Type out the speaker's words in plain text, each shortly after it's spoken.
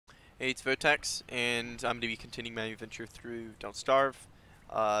Hey, it's Vertex, and I'm going to be continuing my adventure through Don't Starve.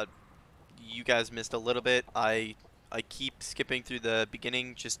 Uh, you guys missed a little bit. I keep skipping through the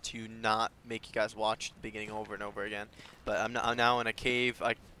beginning just to not make you guys watch the beginning over and over again. But I'm now in a cave.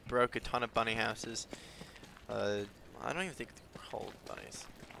 I broke a ton of bunny houses. Uh, I don't even think they're called bunnies.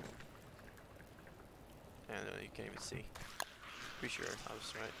 I don't know, you can't even see. Pretty sure I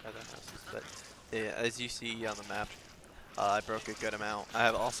was right by the houses. But yeah, as you see on the map, I broke a good amount. I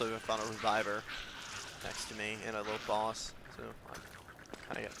have also found a reviver next to me and a little boss, so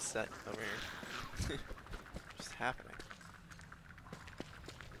I kind of got set over here. What's happening?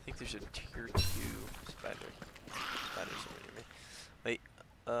 I think there's a tier 2 spider. Spiders over near me. Wait,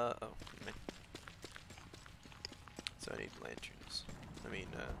 oh, man. So I need lanterns. I mean,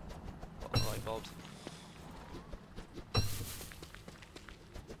 light bulbs.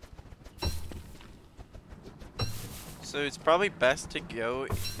 So it's probably best to go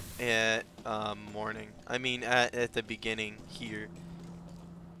at morning. I mean, at the beginning here.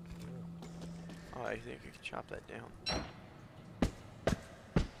 Oh, I think I can chop that down.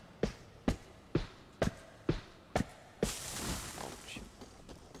 Ouch.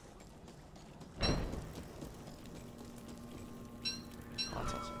 Oh,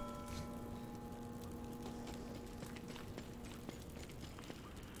 that's awesome.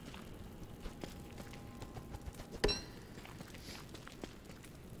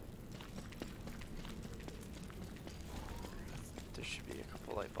 There should be a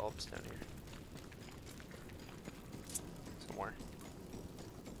couple light bulbs down here. Somewhere.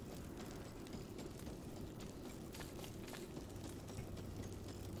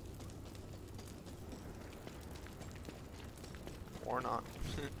 Or not.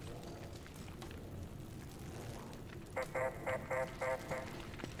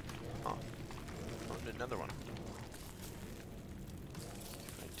 Oh, found another one.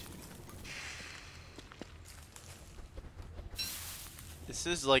 This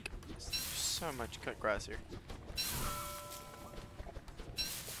is like so much cut grass here.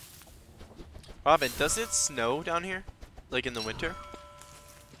 Robin, does it snow down here? Like in the winter?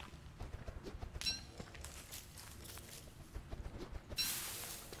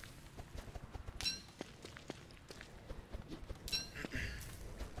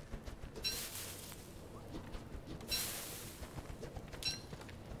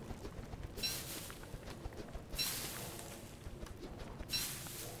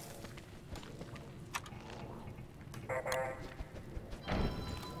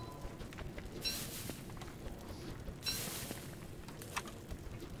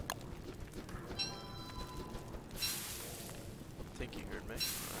 I think you heard me.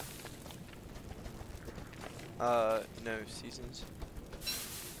 No seasons.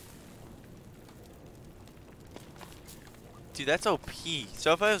 Dude, that's OP.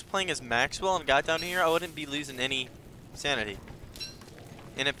 So if I was playing as Maxwell and got down here, I wouldn't be losing any sanity.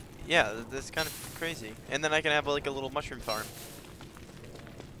 And if, yeah, that's kind of crazy. And then I can have like a little mushroom farm.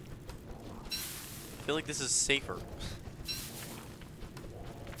 I feel like this is safer.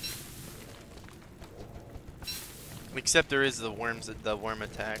 Except there is the worms, the worm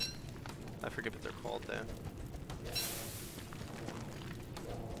attack. I forget what they're called though.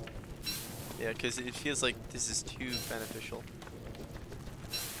 Yeah, because it feels like this is too beneficial.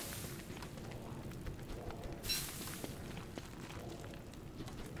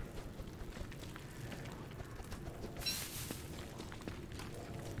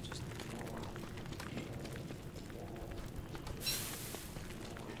 Just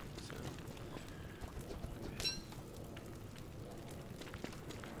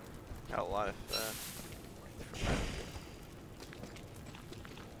got a lot of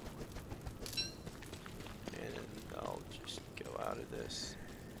and I'll just go out of this.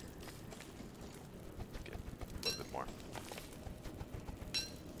 Get a little bit more.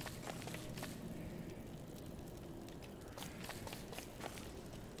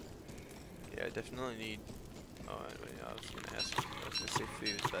 Yeah, I definitely need. Oh, wait, I was gonna ask. I was gonna say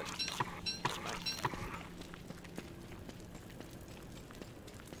food, but never mind.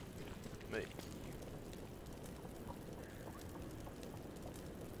 Wait.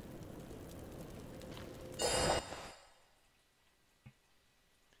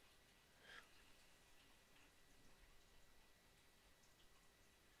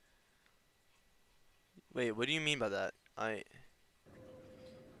 Wait, what do you mean by that?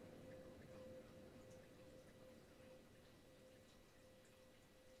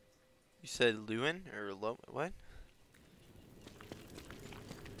 You said Lewin or what?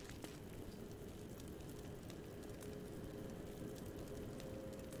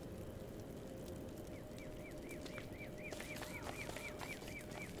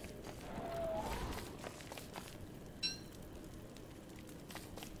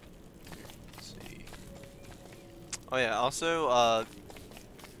 Oh yeah, also,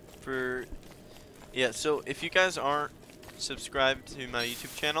 for, yeah, so if you guys aren't subscribed to my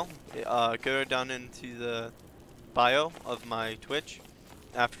YouTube channel, go down into the bio of my Twitch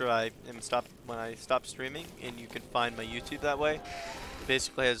after when I stop streaming, and you can find my YouTube that way. It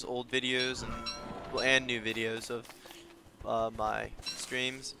basically has old videos and new videos of my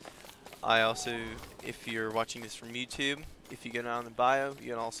streams. I also, if you're watching this from YouTube, if you go down the bio, you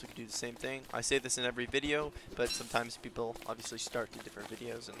can also do the same thing. I say this in every video, but sometimes people obviously start to different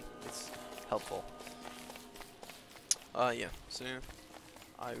videos, and it's helpful. Yeah, so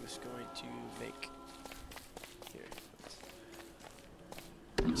I was going to make, here,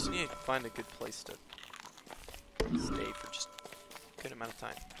 I just need to find a good place to stay for just a good amount of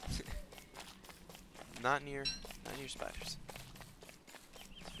time. Not near spiders.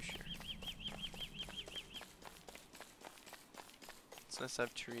 That's for sure. It's nice to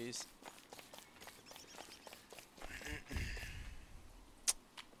have trees.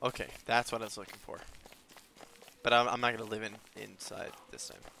 Okay, that's what I was looking for. But I'm not gonna live inside this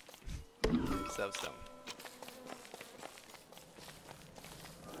time. Because that was dumb.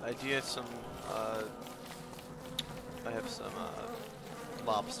 I do have some, I have some,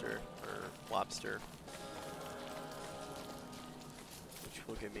 lobster, which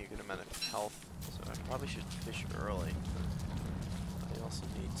will give me a good amount of health. So I probably should fish early. I also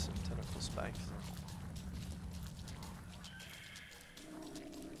need some tentacle spikes.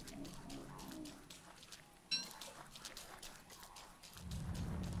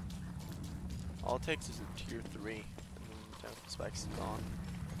 All it takes is a tier 3, and then tentacle spikes is gone.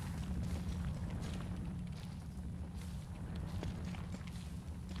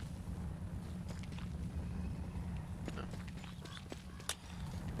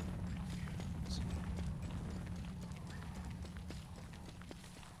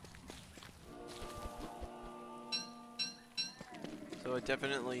 So I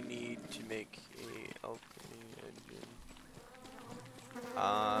definitely need to make a alchemy engine.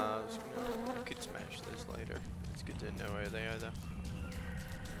 I could smash those later. It's good to know where they are though.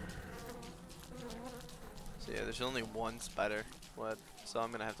 So yeah, there's only one spider web, so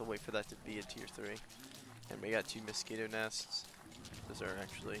I'm gonna have to wait for that to be a tier 3. And we got 2 mosquito nests. Those are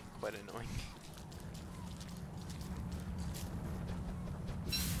actually quite annoying.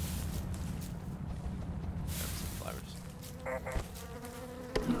 Grab some flowers.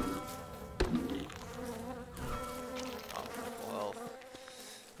 Oh, well.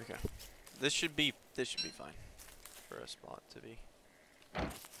 Okay. This should be fine for a spot to be.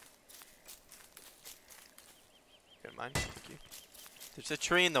 Good mind, thank you. There's a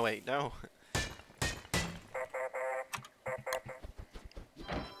tree in the way, no.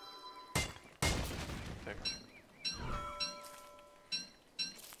 Okay.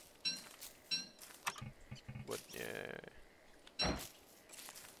 What, yeah.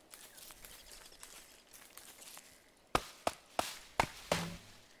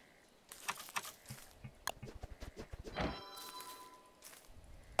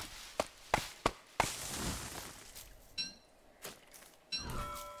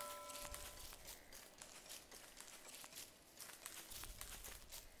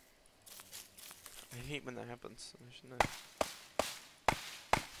 I hate when that happens. Shouldn't I?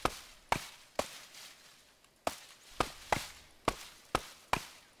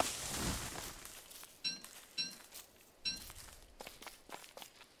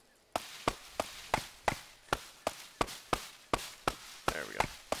 There we go.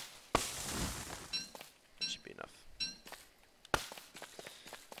 That should be enough.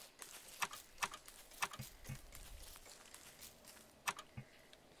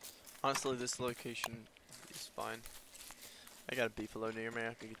 Honestly, this location is fine. I got a beefalo near me.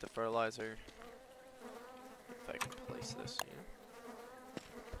 I can get the fertilizer. If I can place this, you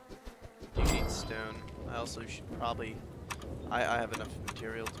know. Do need stone. I also should probably. I have enough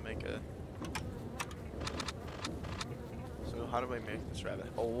material to make a. So how do I make this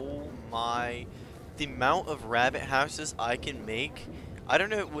rabbit? Oh my! The amount of rabbit houses I can make. I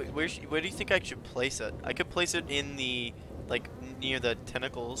don't know. Where do you think I should place it? I could place it in the like near the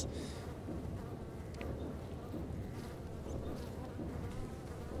tentacles.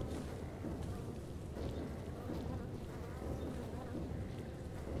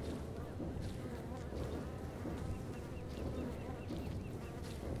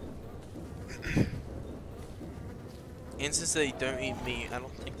 And since they don't eat meat, I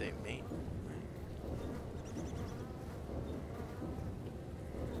don't think they eat meat.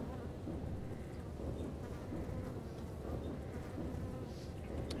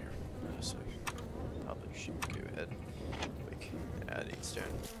 So probably should go ahead and add 8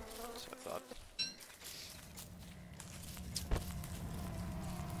 stone. So I thought.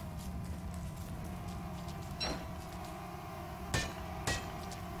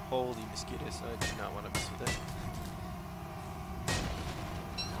 Holy mosquitoes, I do not want to mess with it.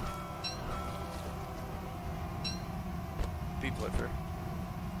 Bee flipper.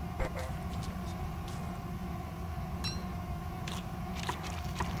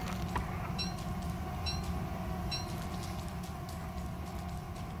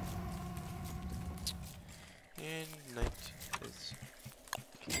 And night is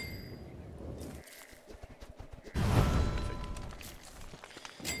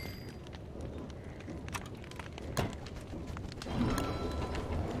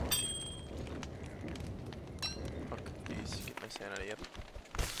sanity up.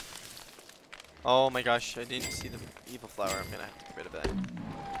 Oh my gosh, I didn't see the evil flower. I'm gonna have to get rid of that.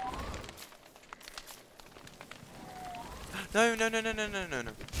 No, no, no, no, no, no, no,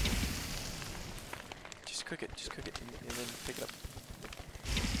 no. Just cook it and then pick it up.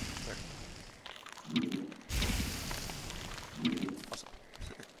 There. Awesome.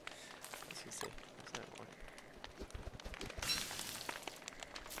 I was gonna say, what's that one?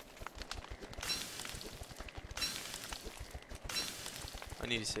 I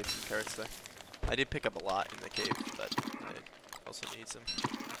need to save some carrots there. I did pick up a lot in the cave, but I also need some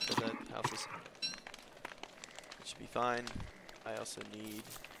for the houses. It should be fine. I also need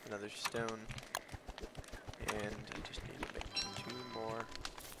another stone, and I just need to make 2 more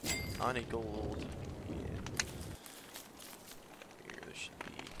on a gold. And here there should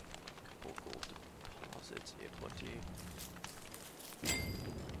be a couple gold deposits. Yeah, plenty.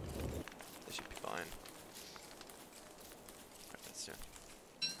 That should be fine. Alright, that's done.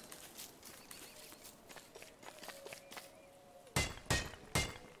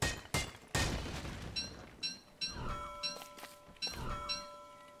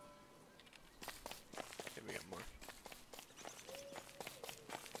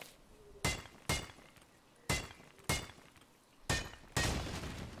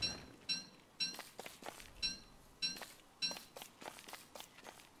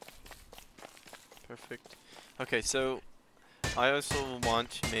 Perfect. Okay, so I also want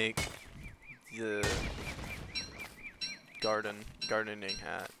to make the gardening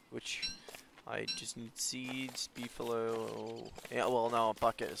hat, which I just need seeds, beefalo, yeah, well, no, a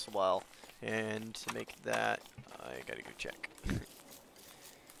bucket as well. And to make that, I gotta go check.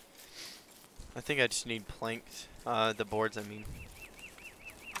 I think I just need planks, the boards, I mean,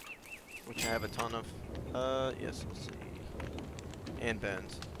 which I have a ton of. Yes, let's see. And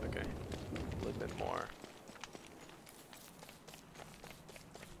bends. Okay. A little bit more.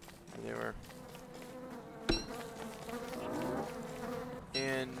 There.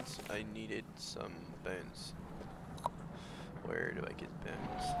 And I needed some bones. Where do I get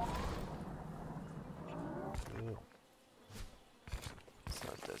bones? It's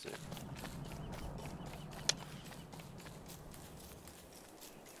not desert.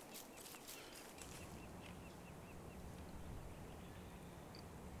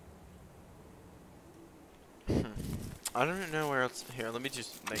 I don't know where else. Here, let me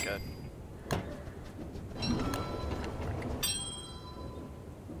just make a.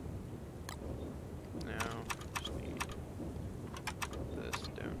 Now, just need this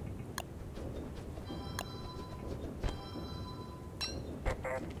down.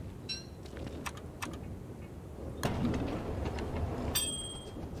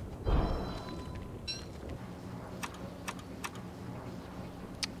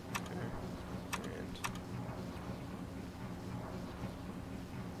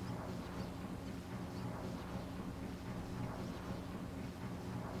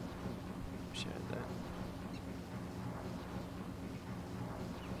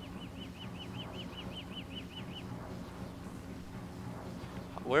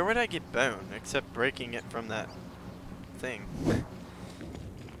 Where would I get bone except breaking it from that thing? I'm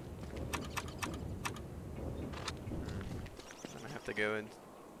gonna have to go and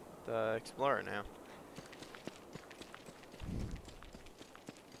explore it now.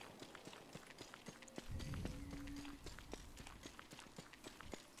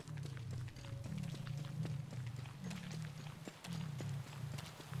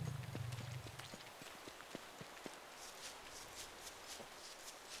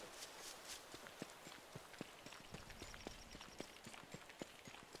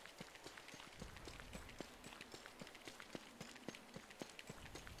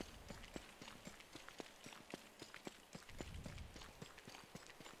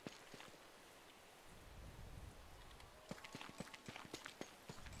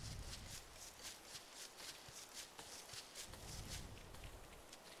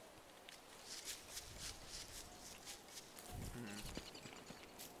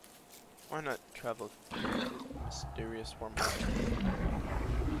 Why not travel through the mysterious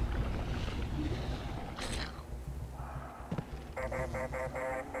wormhole?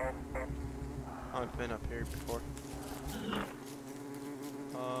 looking for.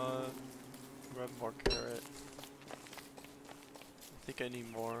 Grab more carrot. I think I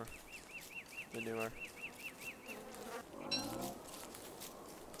need more manure.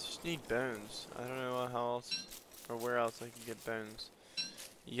 Just need bones. I don't know how else or where else I can get bones.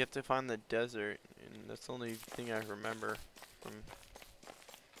 You have to find the desert, and that's the only thing I remember from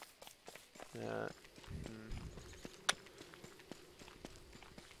that.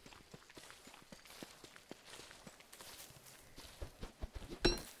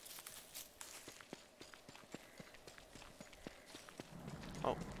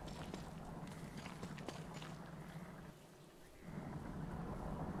 Oh.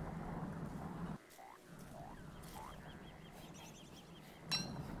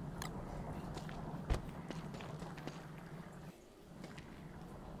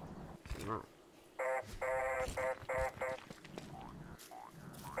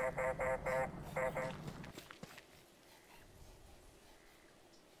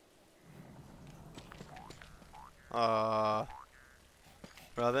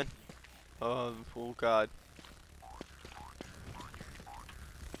 Robin? Oh god.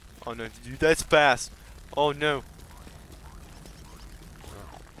 Oh no, dude, that's fast. Oh no.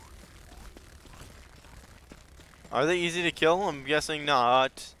 Are they easy to kill? I'm guessing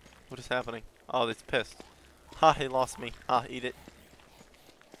not. What is happening? Oh, it's pissed. Ha, he lost me. Ah, eat it.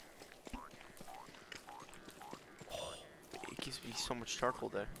 Oh, it gives me so much charcoal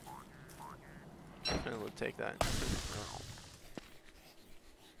there. I'm gonna take that.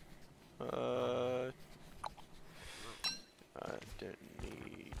 I didn't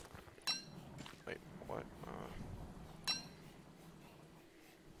need. Wait, what?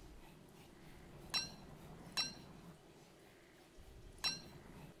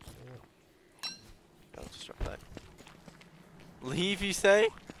 I'll just drop that. Leave, you say?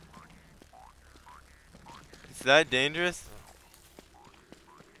 Is that dangerous?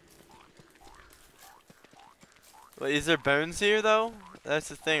 Wait, is there bones here though? That's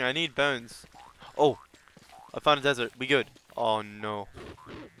the thing. I need bones. Oh, I found a desert. We good? Oh no.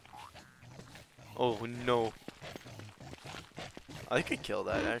 Oh no. I could kill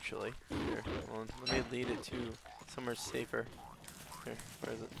that actually. Here, hold on. Let me lead it to somewhere safer. Here,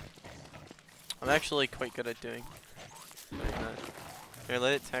 where is it? I'm actually quite good at doing that. Here,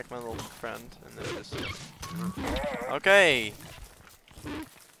 let it attack my little friend, and then just. Okay.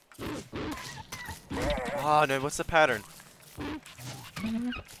 Oh no, what's the pattern?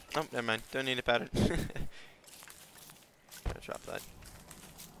 Oh, never mind. Don't need a pattern. Gonna drop that.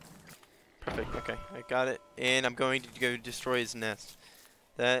 Perfect. Okay, I got it, and I'm going to go destroy his nest.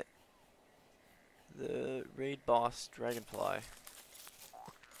 The raid boss dragonfly.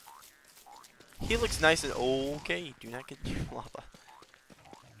 He looks nice and okay. Do not get your lava.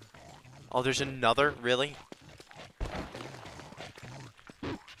 Oh, there's another. Really?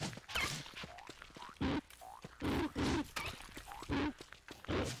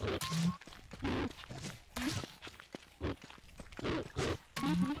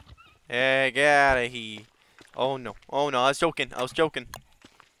 Hey, get out of here. Oh no. Oh no, I was joking. I was joking.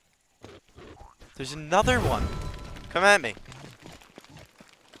 There's another one. Come at me.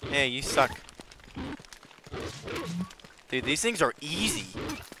 Hey, you suck. Dude, these things are easy.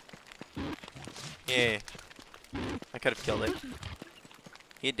 Yeah. I could have killed it.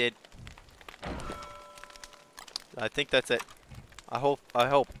 He did. I think that's it. I hope. I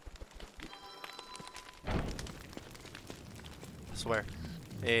hope. I swear.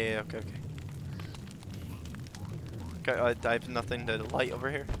 Yeah, okay, okay. Okay, I have nothing to light over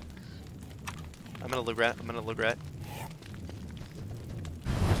here. I'm gonna look rat. I'm gonna look rat.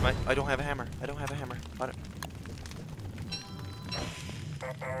 I don't have a hammer. I don't have a hammer.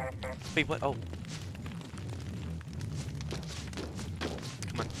 Wait, what? Oh.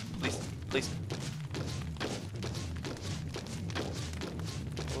 Come on, please, please.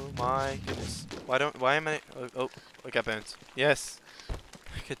 Oh my goodness. Why am I? Oh, I got bones. Yes.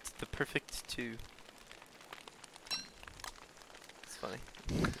 I get the perfect 2. It's funny.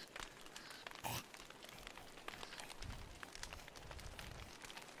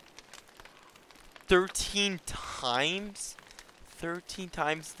 13 times? 13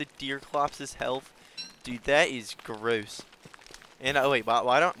 times the deer clops' health? Dude, that is gross. And oh wait,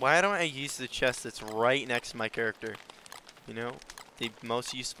 why don't I use the chest that's right next to my character? You know, the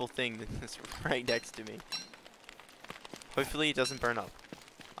most useful thing that's right next to me. Hopefully it doesn't burn up.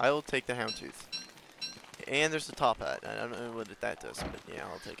 I will take the houndtooth. And there's the top hat. I don't know what that does, but yeah,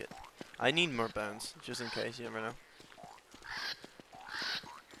 I'll take it. I need more bones, just in case. You never know.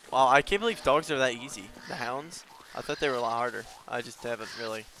 Wow, I can't believe dogs are that easy. The hounds? I thought they were a lot harder. I just haven't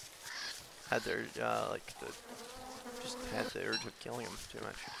really had their just had the urge of killing him too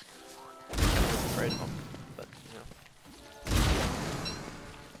much. I was afraid of him, but you know.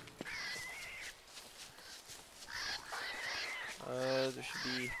 There should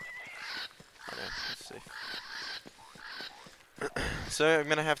be. Oh no, let's see. So I'm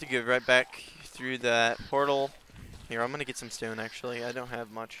gonna have to go right back through that portal. Here, I'm gonna get some stone. Actually, I don't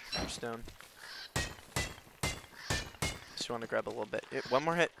have much stone. Just want to grab a little bit. One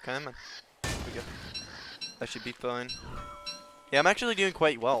more hit. Come on. There we go. That should be fine. Yeah, I'm actually doing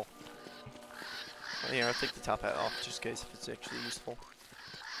quite well. Oh, yeah, I'll take the top hat off just in case if it's actually useful.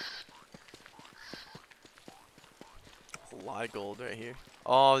 A lot of gold right here.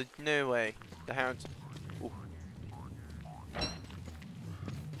 Oh, no way. The hounds. Ooh.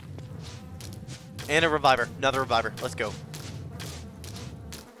 And a reviver. Another reviver. Let's go.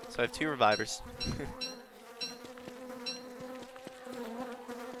 So I have 2 revivers.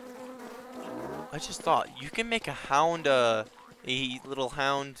 I just thought you can make a hound, a little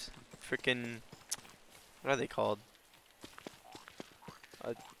hound, freaking. What are they called?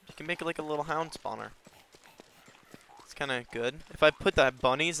 You can make it like a little hound spawner. It's kind of good. If I put the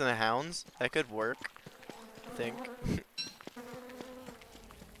bunnies and the hounds, that could work. I think.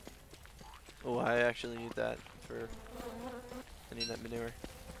 Oh, I actually need that for. I need that manure.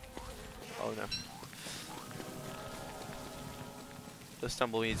 Oh no. Those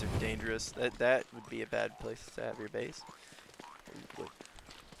tumbleweeds are dangerous. That would be a bad place to have your base.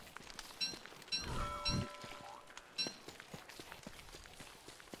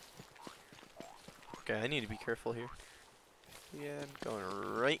 Okay, I need to be careful here. Yeah, I'm going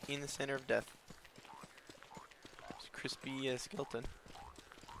right in the center of death. It's crispy skeleton.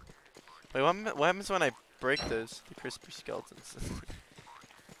 Wait, what happens when I break those? The crispy skeletons. It's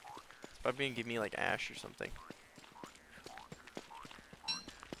probably gonna give me like ash or something.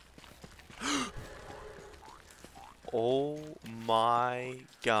 Oh my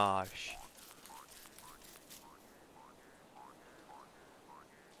gosh.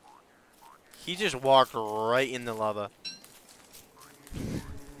 He just walked right in the lava.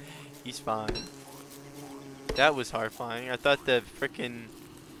 He's fine. That was horrifying. I thought the frickin'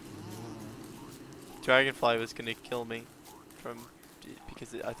 dragonfly was gonna kill me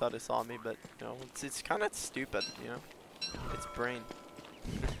because I thought it saw me, but no, it's kind of stupid, you know. Its brain.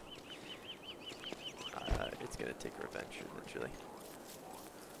 It's gonna take revenge eventually.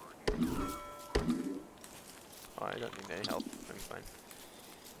 Oh, I don't need any help. I'm fine.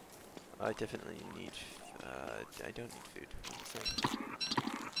 I definitely need. I don't need food.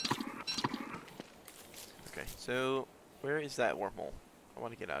 Okay, so where is that wormhole? I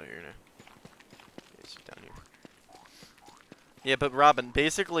want to get out of here now. It's down here. Yeah, but Robin,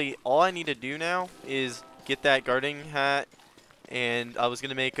 basically all I need to do now is get that gardening hat, and I was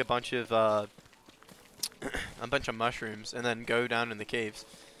gonna make a bunch of mushrooms, and then go down in the caves,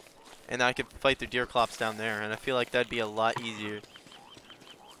 and I could fight the deer clops down there, and I feel like that'd be a lot easier.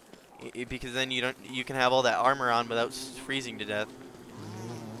 Because then you can have all that armor on without freezing to death.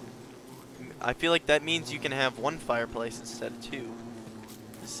 I feel like that means you can have 1 fireplace instead of 2.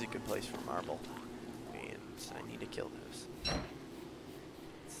 This is a good place for marble, and I need to kill those.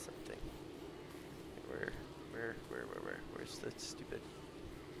 Something. Where's the stupid?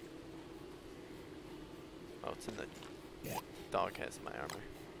 Oh, it's in the dog has my armor.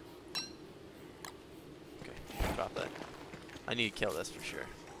 Okay, drop that. I need to kill this for sure.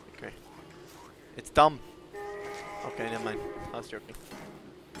 Okay. It's dumb. Okay, never mind. I was joking.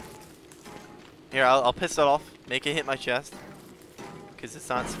 Here, I'll piss it off. Make it hit my chest. Because it's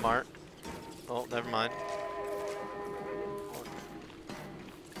not smart. Oh, never mind.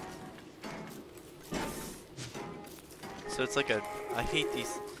 So it's like a... I hate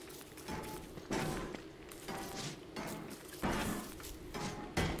these...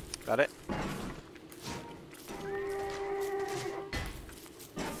 Got it?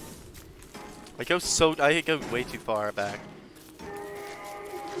 I go way too far back.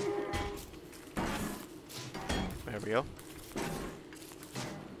 There we go.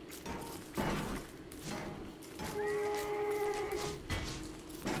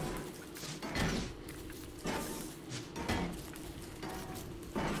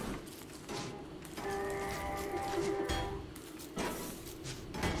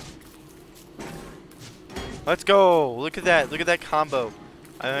 Let's go! Look at that! Look at that combo!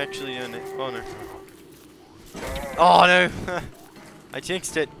 I'm actually doing it. Oh no. Oh no! I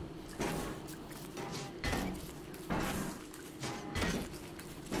jinxed it.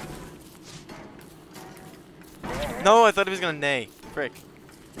 No, I thought he was gonna nay. Frick.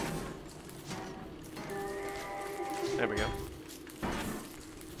 There we go.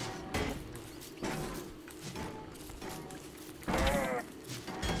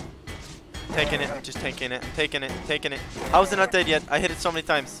 Taking it. I'm just taking it. Taking it. Taking it. How is it not dead yet? I hit it so many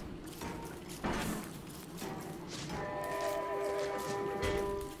times.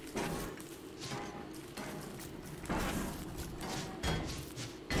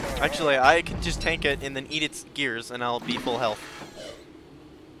 Actually, I can just tank it and then eat its gears, and I'll be full health.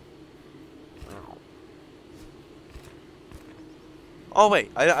 Oh wait,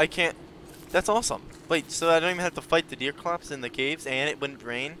 I can't. That's awesome. Wait, so I don't even have to fight the deer clops in the caves, and it wouldn't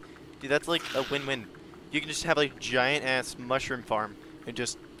rain? Dude, that's like a win-win. You can just have like a giant-ass mushroom farm and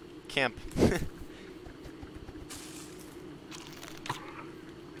just camp.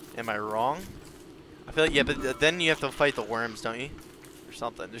 Am I wrong? I feel like, yeah, but then you have to fight the worms, don't you? Or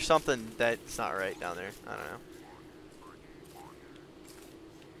something. There's something that's not right down there. I don't know.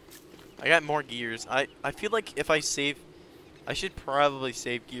 I got more gears. I feel like if I save... I should probably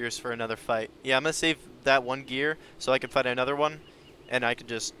save gears for another fight. Yeah, I'm gonna save that one gear so I can fight another one, and I can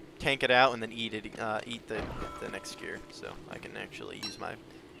just tank it out and then eat it. Eat the next gear, so I can actually use my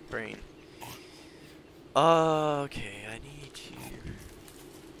brain. Okay, I need to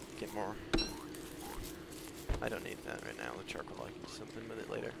get more. I don't need that right now. The charcoal, I can do something with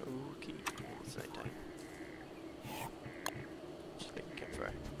it later. Okay, it's nighttime. Just make a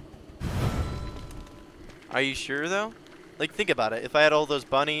campfire. Are you sure though? Like, think about it. If I had all those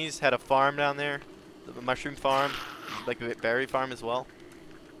bunnies, had a farm down there, the mushroom farm, like a berry farm as well.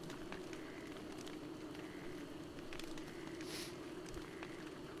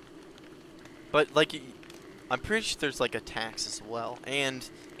 But like, I'm pretty sure there's like a tax as well, and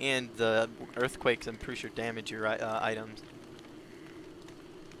the earthquakes, I'm pretty sure damage your items.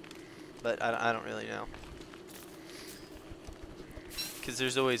 But I don't really know, because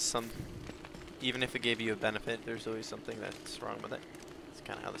there's always some. Even if it gave you a benefit, there's always something that's wrong with it. That's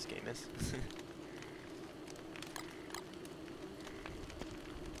kind of how this game is.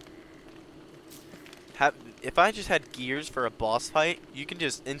 If I just had gears for a boss fight, you can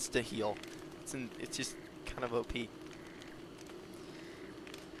just insta heal. It's just kind of OP.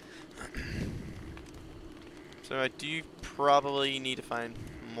 So I do probably need to find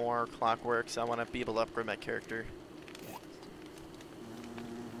more clockworks. I want to be able to upgrade my character.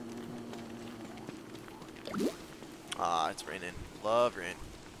 Ah, it's raining. Love rain.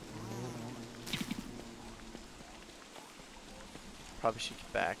 Probably should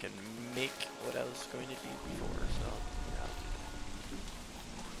get back and make what I was going to do before, so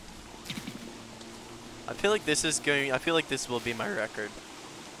yeah. I feel like this is going. I feel like this will be my record.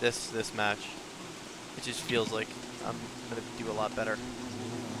 This match. It just feels like I'm gonna do a lot better.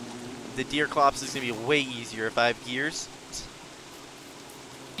 The deer clops is gonna be way easier if I have gears.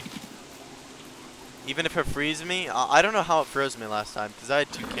 Even if it freezes me, I don't know how it froze me last time because I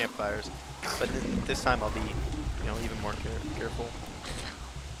had 2 campfires, but then this time I'll be, you know, even more careful.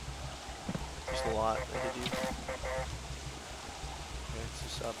 There's a lot I could do. Okay, it's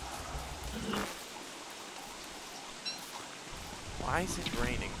just up. Why is it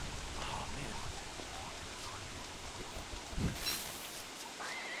raining? Oh man.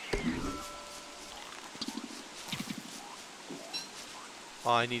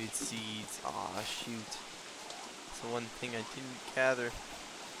 Oh, I needed seeds. Aw, shoot. That's the one thing I didn't gather.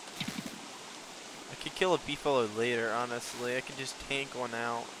 I could kill a beefalo later, honestly. I could just tank one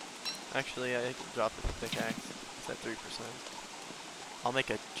out. Actually, I could drop the pickaxe. It's at 3%. I'll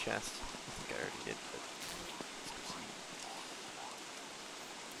make a chest. I think I already did, but let's proceed.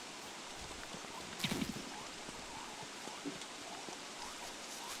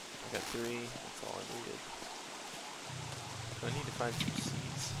 I got 3. That's all I needed. So I need to find some seeds.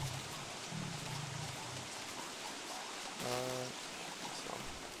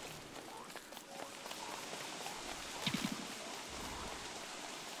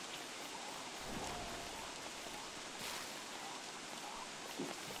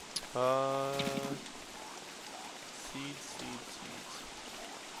 Seeds.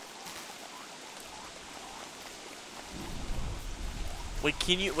 Wait,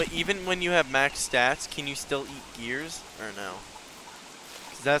 can you, even when you have max stats, can you still eat gears, or no?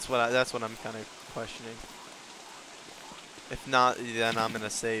 'Cause that's what I'm kind of questioning. If not, then I'm gonna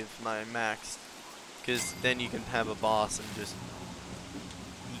save my max, because then you can have a boss and just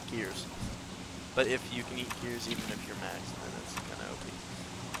eat gears. But if you can eat gears even if you're maxed, then that's kind of OP.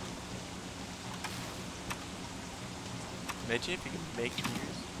 Imagine if you could make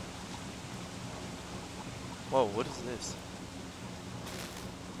gears. Whoa, what is this?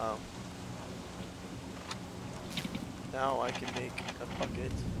 Oh. Now I can make a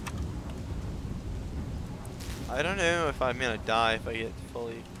bucket. I don't know if I'm gonna die if I get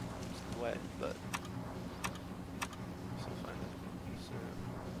fully wet, but still find it. So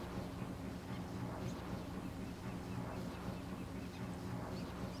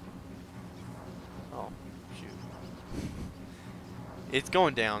Oh, shoot. It's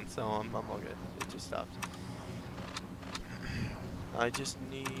going down, so I'm all good. It just stopped. I just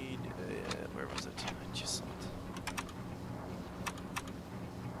need... where was it? I just saw it.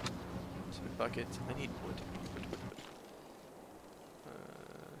 Some buckets. I need wood.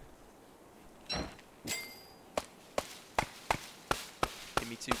 Give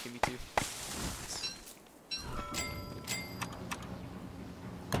me two, give me two.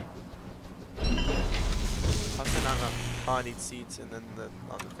 How's that not enough? Oh, I need seeds and then the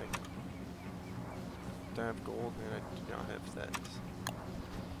other thing. Don't have gold and I do not have that.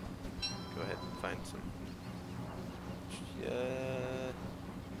 Go ahead and find some.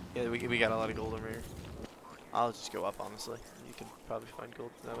 Yeah, we got a lot of gold over here. I'll just go up, honestly. You can probably find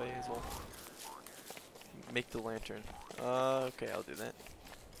gold that way as well. Make the lantern. Okay, I'll do that.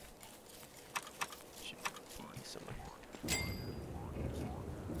 Should be somewhere.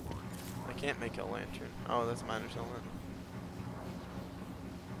 I can't make a lantern. Oh, that's miner's element.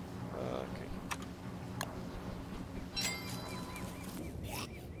 Okay.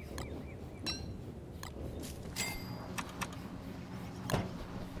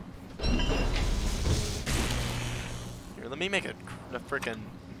 Here, let me make a frickin'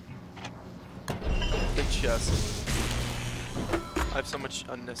 chest. I have so much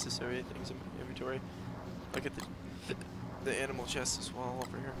unnecessary things in my inventory. Look at the animal chest as well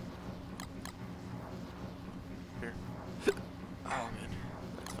over here. Here. Oh man,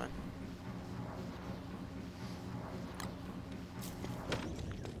 that's fine.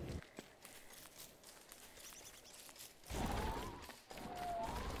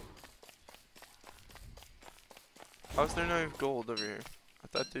 How is there no gold over here? I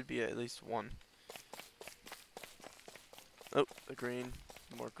thought there'd be at least one. Oh, the green.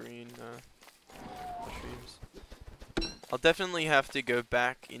 More green mushrooms. I'll definitely have to go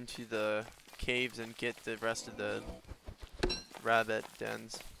back into the caves and get the rest of the rabbit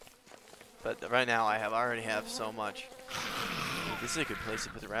dens. But right now I already have so much. Ooh, this is a good place to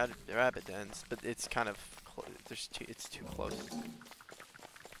put the rabbit dens, but it's kind of it's too close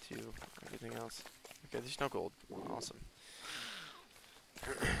to everything else. Okay, there's no gold. Awesome.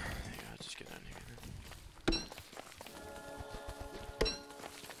 Yeah, I'll just get down here then.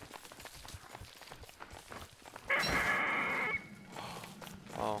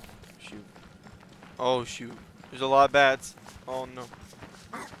 Oh, shoot. Oh, shoot. There's a lot of bats. Oh, no.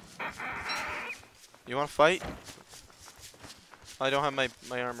 You want to fight? I don't have my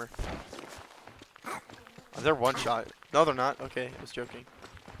armor. Oh, they're one shot. No, they're not. Okay, I was joking.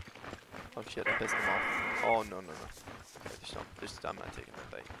 Oh, shit. I pissed them off. Oh, no, no, no. Okay, I'm not taking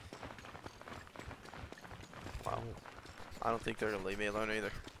that bait. Wow. I don't think they're going to leave me alone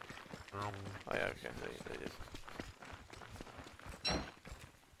either. Oh, yeah, okay. They did.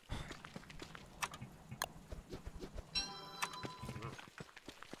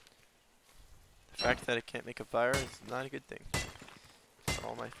 The fact that I can't make a fire is not a good thing.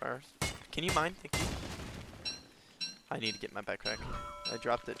 All my fires. Can you mine? Thank you. I need to get my backpack. I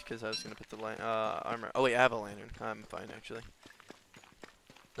dropped it because I was gonna put the armor. Oh wait, I have a lantern. I'm fine actually.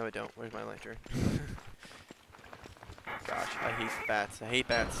 No, I don't. Where's my lantern? Gosh, I hate bats. I hate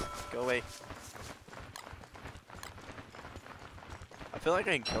bats. Go away. I feel like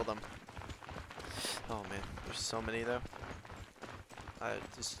I can kill them. Oh man, there's so many though. I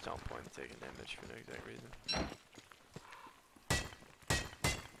just don't point in taking damage for no exact reason.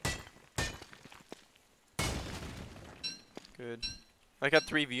 Good. I got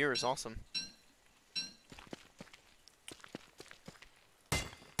 3 viewers, awesome.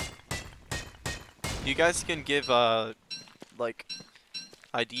 You guys can give like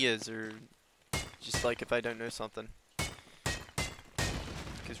ideas or just like if I don't know something.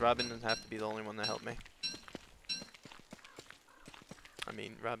 Because Robin doesn't have to be the only one that helped me. I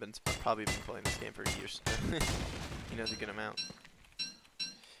mean, Robin's probably been playing this game for years. He knows a good amount.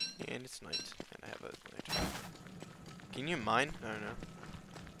 And it's night, and I have a lantern. Can you mine? No, no.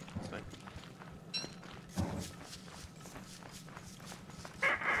 It's fine.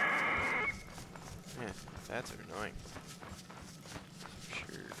 Man, bats are annoying.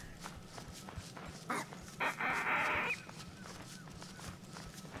 Sure.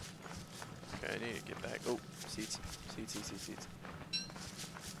 Okay, I need to get back. Oh, seeds. Seeds.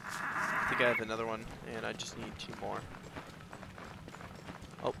 I think I have another one, and I just need 2 more.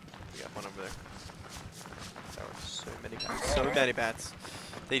 Oh, we got one over there. There are so many bats. So many bats.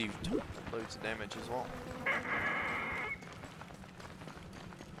 They do loads of damage as well.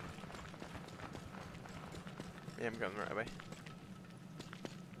 Yeah, I'm going the right way.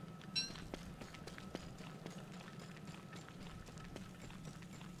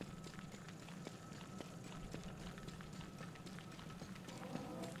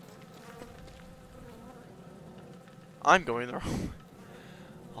 I'm going the wrong way.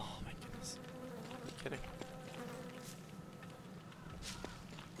 Oh my goodness. Are you kidding?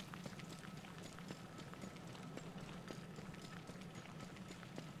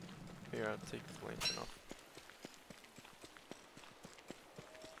 Here, I'll take the lantern off.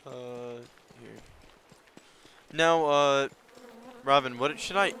 Here. Now, Robin, what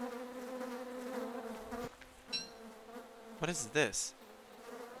should I... What is this?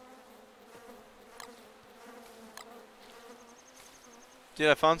 Dude,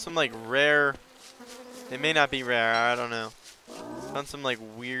 I found some, like, rare... It may not be rare, I don't know. Found some, like,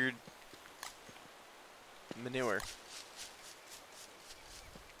 weird... manure.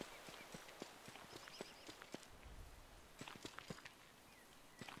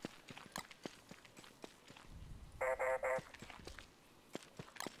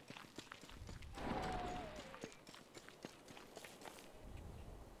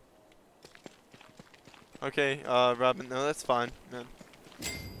 Okay, Robin, no, that's fine, man.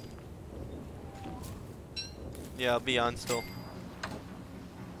 Yeah, I'll be on still.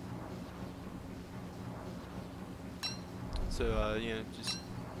 So, you know, just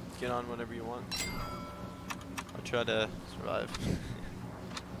get on whenever you want. I'll try to survive.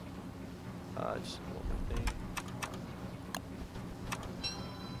 Just hold my thing.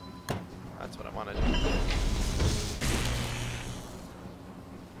 That's what I want to do.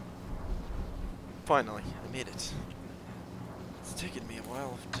 Finally, I made it. It's taken me a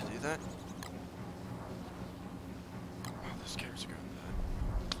while to do that. Oh, those cameras are going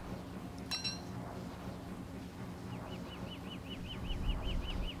bad.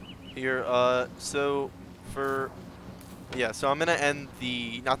 Here, so I'm gonna end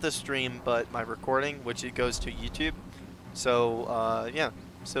not the stream, but my recording, which it goes to YouTube. So, yeah.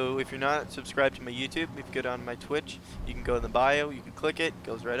 So if you're not subscribed to my YouTube, if you go down to my Twitch, you can go in the bio, you can click it,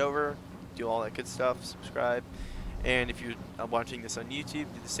 goes right over, do all that good stuff, subscribe. And if you're watching this on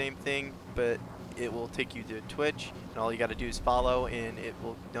YouTube, do the same thing, but it will take you to Twitch, and all you gotta do is follow, and it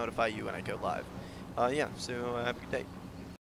will notify you when I go live. Yeah, so have a good day.